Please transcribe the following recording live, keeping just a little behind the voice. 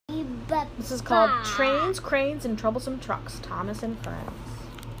This is called Trains, Cranes, and Troublesome Trucks, Thomas and Friends.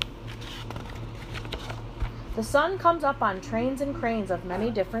 The sun comes up on trains and cranes of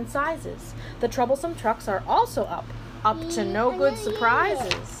many different sizes. The troublesome trucks are also up to no good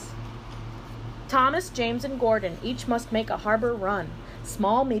surprises. Thomas, James, and Gordon each must make a harbor run.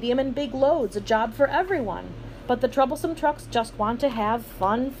 Small, medium, and big loads, a job for everyone. But the troublesome trucks just want to have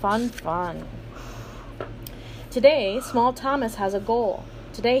fun, fun, fun. Today, small Thomas has a goal.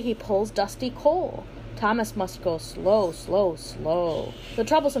 Today he pulls dusty coal. Thomas must go slow, slow, slow. The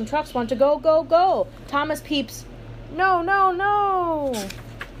troublesome trucks want to go, go, go. Thomas peeps, no, no, no.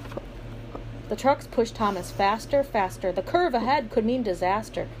 The trucks push Thomas faster, faster. The curve ahead could mean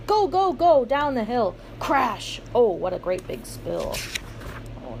disaster. Go, go, go, down the hill. Crash! Oh, what a great big spill.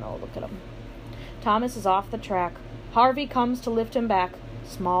 Oh no, look at him. Thomas is off the track. Harvey comes to lift him back.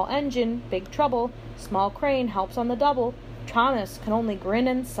 Small engine, big trouble. Small crane helps on the double. Thomas can only grin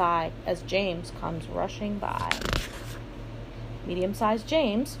and sigh as James comes rushing by. Medium-sized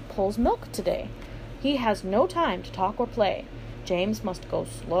James pulls milk today. He has no time to talk or play. James must go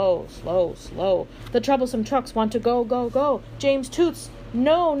slow, slow, slow. The troublesome trucks want to go, go, go. James toots,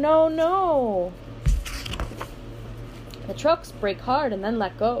 no, no, no. The trucks brake hard and then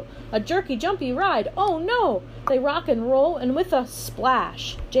let go. A jerky, jumpy ride. Oh, no. They rock and roll, and with a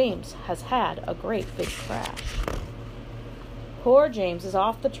splash, James has had a great big crash. Poor James is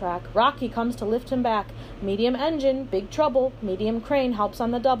off the track. Rocky comes to lift him back. Medium engine, big trouble. Medium crane helps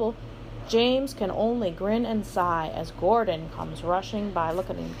on the double. James can only grin and sigh as Gordon comes rushing by. Look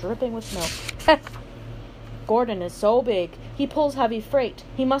at him dripping with milk. Gordon is so big. He pulls heavy freight.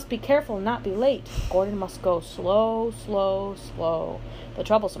 He must be careful and not be late. Gordon must go slow, slow, slow. The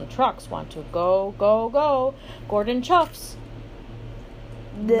troublesome trucks want to go, go, go. Gordon chuffs.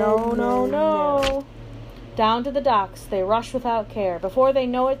 No, no, no. Down to the docks, they rush without care. Before they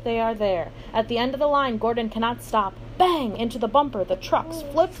know it, they are there. At the end of the line, Gordon cannot stop. Bang! Into the bumper, the trucks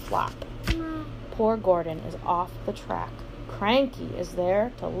flip-flop. Poor Gordon is off the track. Cranky is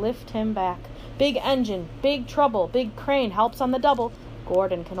there to lift him back. Big engine, big trouble, big crane helps on the double.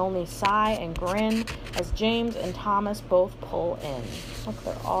 Gordon can only sigh and grin as James and Thomas both pull in. Look,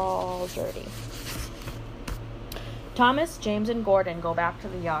 they're all dirty. Thomas, James, and Gordon go back to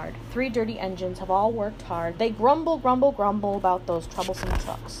the yard. 3 dirty engines have all worked hard. They grumble, grumble, grumble about those troublesome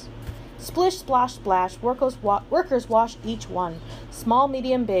trucks. Splish, splash, splash, workers wash each one. Small,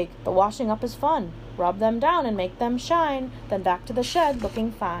 medium, big, but washing up is fun. Rub them down and make them shine, then back to the shed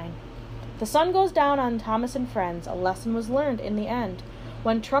looking fine. The sun goes down on Thomas and Friends. A lesson was learned in the end.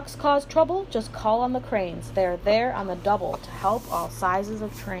 When trucks cause trouble, just call on the cranes. They're there on the double to help all sizes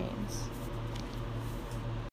of trains.